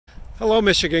Hello,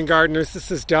 Michigan gardeners. This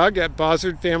is Doug at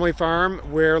Buzzard Family Farm.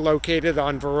 We're located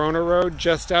on Verona Road,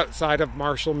 just outside of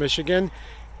Marshall, Michigan.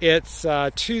 It's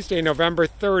Tuesday, November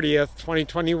 30th,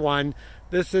 2021.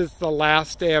 This is the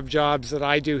last day of jobs that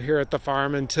I do here at the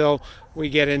farm until we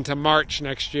get into March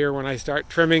next year when I start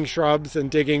trimming shrubs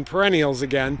and digging perennials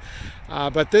again.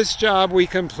 But this job we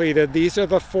completed. These are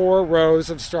the 4 rows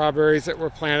of strawberries that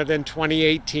were planted in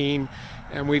 2018,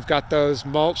 and we've got those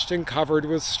mulched and covered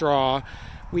with straw.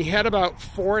 We had about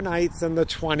 4 nights in the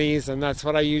 20s, and that's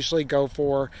what I usually go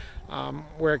for,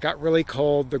 where it got really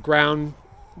cold. The ground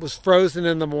was frozen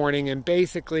in the morning, and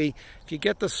basically, if you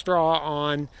get the straw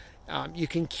on, you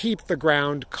can keep the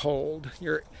ground cold.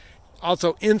 You're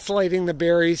also insulating the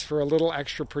berries for a little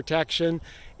extra protection.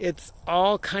 It's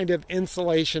all kind of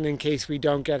insulation in case we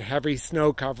don't get heavy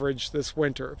snow coverage this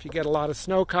winter. If you get a lot of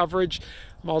snow coverage,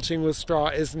 mulching with straw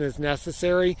isn't as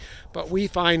necessary, but we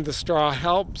find the straw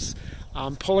helps.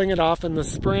 Pulling it off in the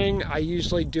spring, I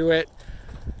usually do it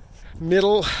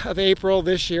middle of April.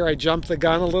 This year I jumped the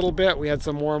gun a little bit. We had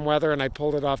some warm weather and I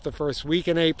pulled it off the first week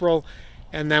in April,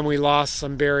 and then we lost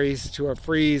some berries to a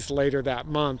freeze later that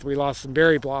month. We lost some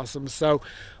berry blossoms. So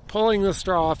pulling the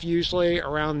straw off usually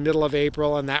around middle of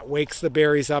April, and that wakes the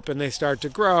berries up and they start to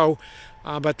grow.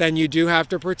 But then you do have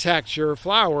to protect your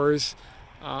flowers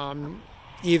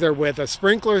either with a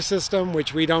sprinkler system,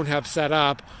 which we don't have set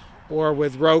up, or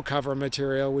with row cover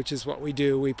material, which is what we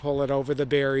do. We pull it over the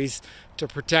berries to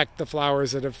protect the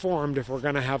flowers that have formed if we're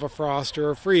going to have a frost or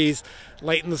a freeze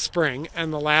late in the spring.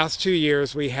 And the last 2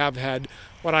 years we have had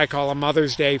what I call a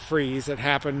Mother's Day freeze. It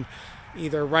happened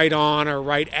either right on or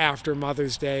right after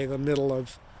Mother's Day, the middle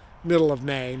of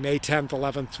May, May 10th,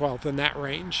 11th, 12th, in that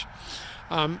range.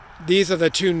 These are the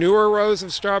 2 newer rows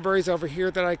of strawberries over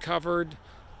here that I covered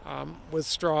with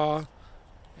straw,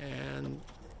 and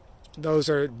those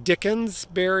are Dickens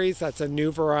berries. That's a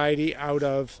new variety out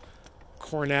of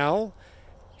Cornell.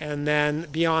 And then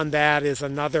beyond that is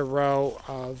another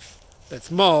row that's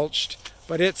mulched,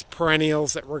 but it's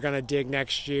perennials that we're going to dig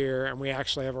next year. And we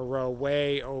actually have a row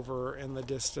way over in the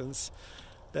distance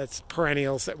that's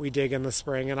perennials that we dig in the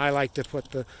spring. And I like to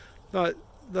put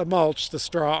the mulch, the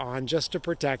straw on, just to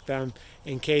protect them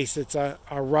in case it's a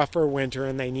rougher winter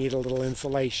and they need a little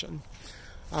insulation.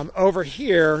 Over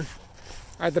here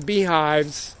are the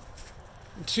beehives,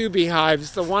 2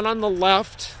 beehives. The one on the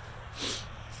left,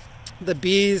 the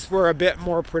bees were a bit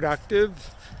more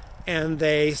productive and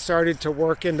they started to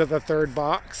work into the 3rd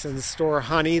box and store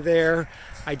honey there.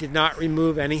 I did not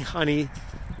remove any honey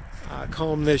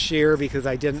comb this year because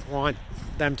I didn't want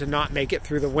them to not make it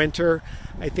through the winter.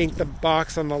 I think the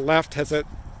box on the left has an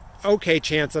okay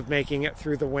chance of making it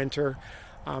through the winter.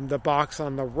 The box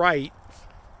on the right,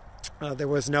 there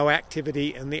was no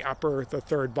activity in the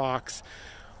 3rd box,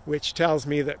 which tells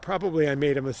me that probably I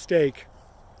made a mistake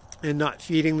in not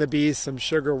feeding the bees some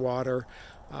sugar water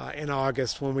in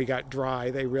August when we got dry.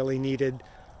 They really needed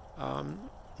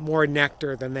more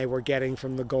nectar than they were getting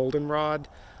from the goldenrod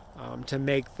to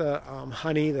make the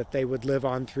honey that they would live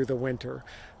on through the winter.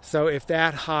 So if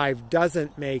that hive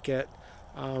doesn't make it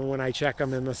when I check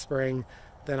them in the spring,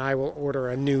 then I will order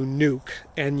a new nuke.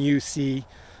 NUC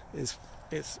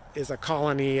is a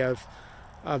colony of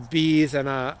bees and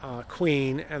a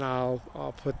queen, and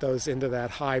I'll put those into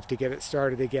that hive to get it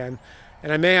started again.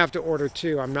 And I may have to order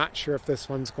 2. I'm not sure if this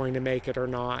one's going to make it or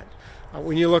not.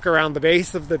 When you look around the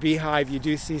base of the beehive, you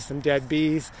do see some dead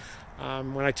bees.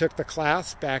 When I took the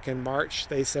class back in March,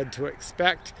 they said to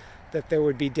expect that there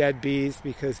would be dead bees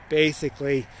because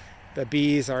basically the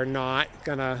bees are not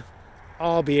going to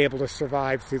all be able to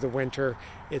survive through the winter.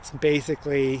 It's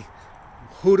basically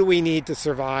who do we need to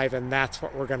survive, and that's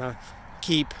what we're going to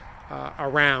keep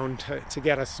around to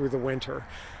get us through the winter.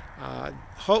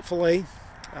 Hopefully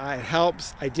it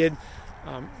helps. I did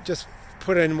just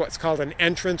put in what's called an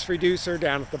entrance reducer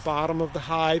down at the bottom of the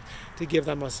hive to give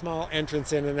them a small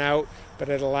entrance in and out, but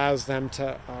it allows them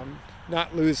to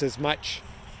not lose as much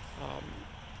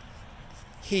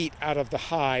heat out of the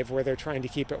hive where they're trying to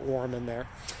keep it warm in there.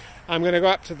 I'm going to go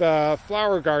up to the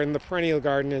flower garden, the perennial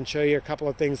garden, and show you a couple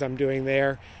of things I'm doing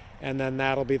there, and then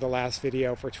that'll be the last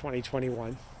video for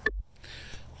 2021.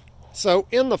 So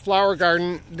in the flower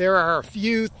garden, there are a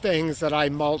few things that I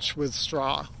mulch with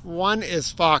straw. One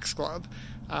is foxglove.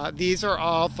 These are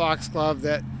all foxglove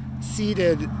that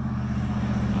seeded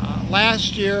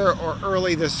last year or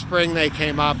early this spring they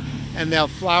came up, and they'll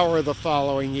flower the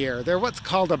following year. They're what's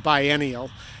called a biennial,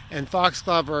 and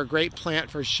foxglove are a great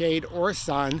plant for shade or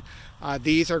sun.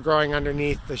 These are growing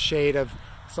underneath the shade of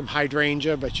some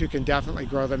hydrangea, but you can definitely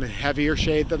grow them in heavier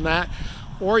shade than that.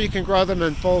 Or you can grow them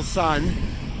in full sun,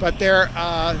 but they're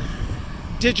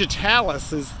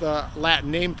digitalis is the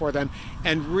Latin name for them,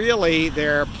 and really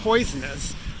they're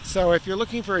poisonous. So if you're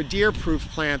looking for a deer-proof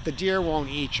plant, the deer won't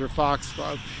eat your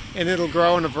foxglove, and it'll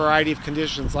grow in a variety of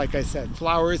conditions. Like I said,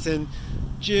 flowers in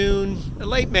June,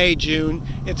 late May, June.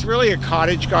 It's really a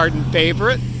cottage garden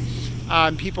favorite.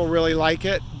 People really like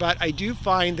it, but I do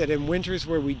find that in winters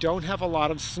where we don't have a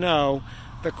lot of snow,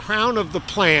 the crown of the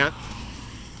plant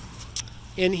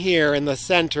in here in the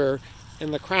center,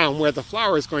 in the crown where the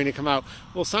flower is going to come out,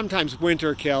 will sometimes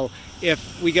winter kill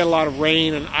if we get a lot of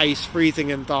rain and ice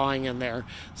freezing and thawing in there.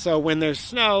 So when there's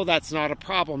snow, that's not a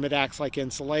problem. It acts like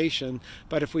insulation.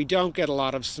 But if we don't get a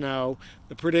lot of snow,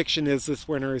 the prediction is this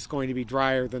winter is going to be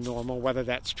drier than normal. Whether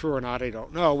that's true or not, I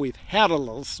don't know. We've had a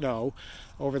little snow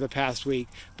over the past week,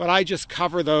 but I just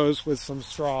cover those with some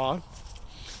straw.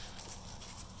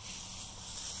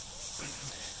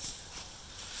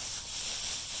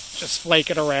 Just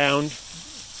flake it around.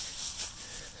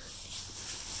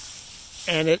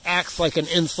 And it acts like an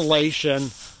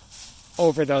insulation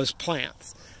over those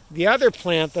plants. The other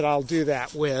plant that I'll do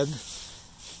that with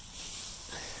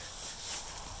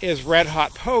is red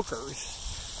hot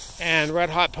pokers. And red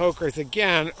hot pokers,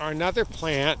 again, are another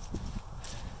plant.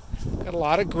 Got a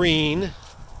lot of green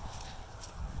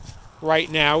right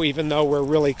now, even though we're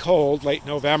really cold, late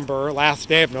November, last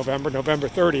day of November, November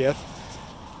 30th.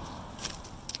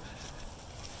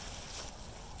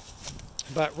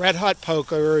 But red hot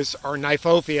pokers, or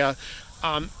Nyphophia,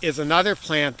 is another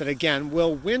plant that, again,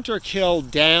 will winter kill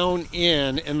down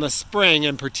in the spring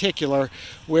in particular,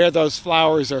 where those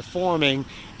flowers are forming,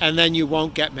 and then you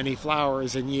won't get many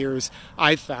flowers in years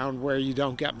I've found where you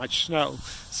don't get much snow.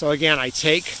 So again, I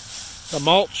take the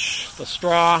mulch, the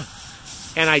straw,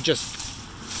 and I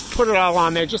just put it all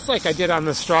on there, just like I did on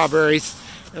the strawberries,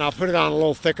 and I'll put it on a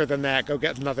little thicker than that, go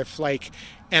get another flake,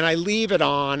 and I leave it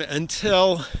on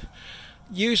until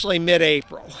usually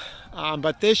mid-April.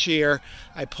 But this year,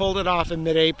 I pulled it off in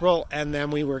mid-April, and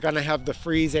then we were going to have the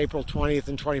freeze April 20th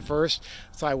and 21st,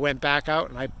 so I went back out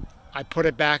and I put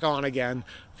it back on again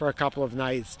for a couple of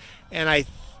nights. And I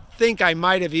think I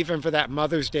might have, even for that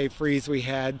Mother's Day freeze we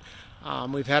had,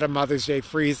 we've had a Mother's Day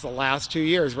freeze the last 2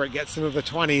 years where it gets into the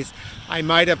 20s, I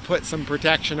might have put some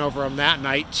protection over them that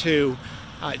night too,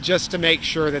 just to make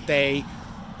sure that they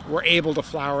were able to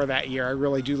flower that year. I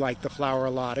really do like the flower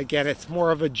a lot. Again, it's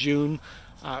more of a June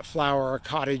flower, a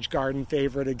cottage garden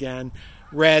favorite again.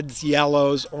 Reds,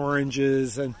 yellows,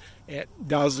 oranges, and it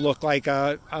does look like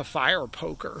a fire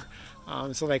poker.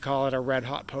 So they call it a red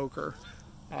hot poker.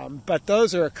 But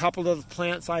those are a couple of the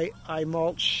plants I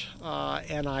mulch,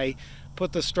 and I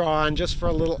put the straw on just for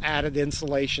a little added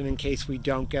insulation in case we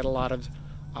don't get a lot of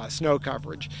snow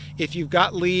coverage. If you've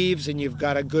got leaves and you've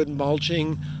got a good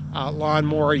mulching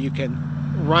lawnmower, you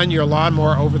can run your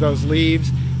lawnmower over those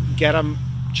leaves, get them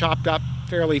chopped up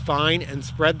fairly fine, and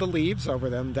spread the leaves over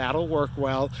them. That'll work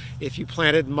well. If you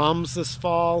planted mums this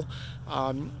fall,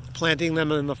 planting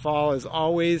them in the fall is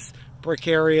always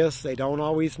precarious. They don't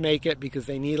always make it because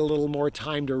they need a little more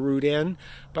time to root in.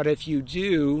 But if you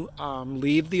do,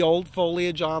 leave the old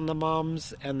foliage on the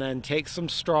mums and then take some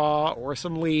straw or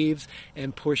some leaves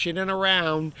and push it in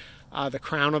around the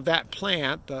crown of that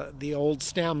plant. The old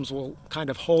stems will kind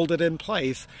of hold it in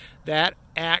place. That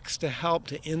acts to help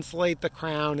to insulate the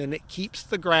crown, and it keeps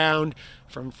the ground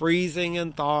from freezing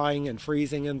and thawing and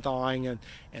freezing and thawing,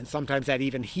 and sometimes that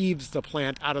even heaves the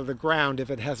plant out of the ground if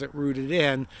it hasn't rooted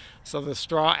in. So the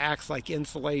straw acts like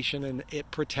insulation and it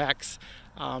protects,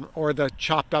 or the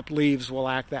chopped up leaves will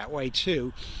act that way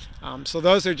too. So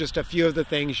those are just a few of the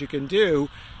things you can do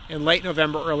in late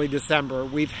November, early December.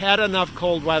 We've had enough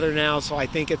cold weather now, so I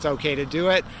think it's okay to do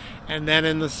it. And then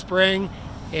in the spring,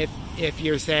 if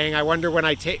you're saying, I wonder when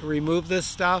I remove this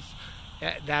stuff,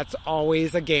 that's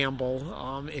always a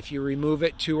gamble. If you remove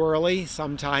it too early,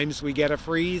 sometimes we get a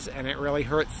freeze and it really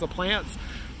hurts the plants.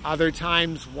 Other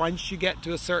times, once you get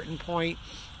to a certain point,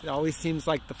 it always seems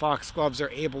like the foxgloves are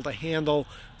able to handle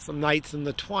some nights in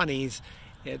the 20s.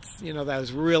 It's, you know,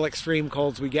 those real extreme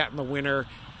colds we get in the winter,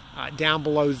 down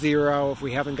below zero, if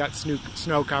we haven't got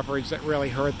snow coverage, that really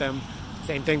hurt them.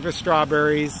 Same thing for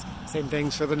strawberries, same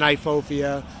things for the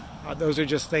Nyphophia. Those are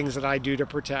just things that I do to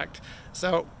protect.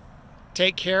 So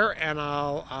take care, and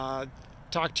I'll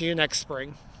talk to you next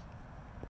spring.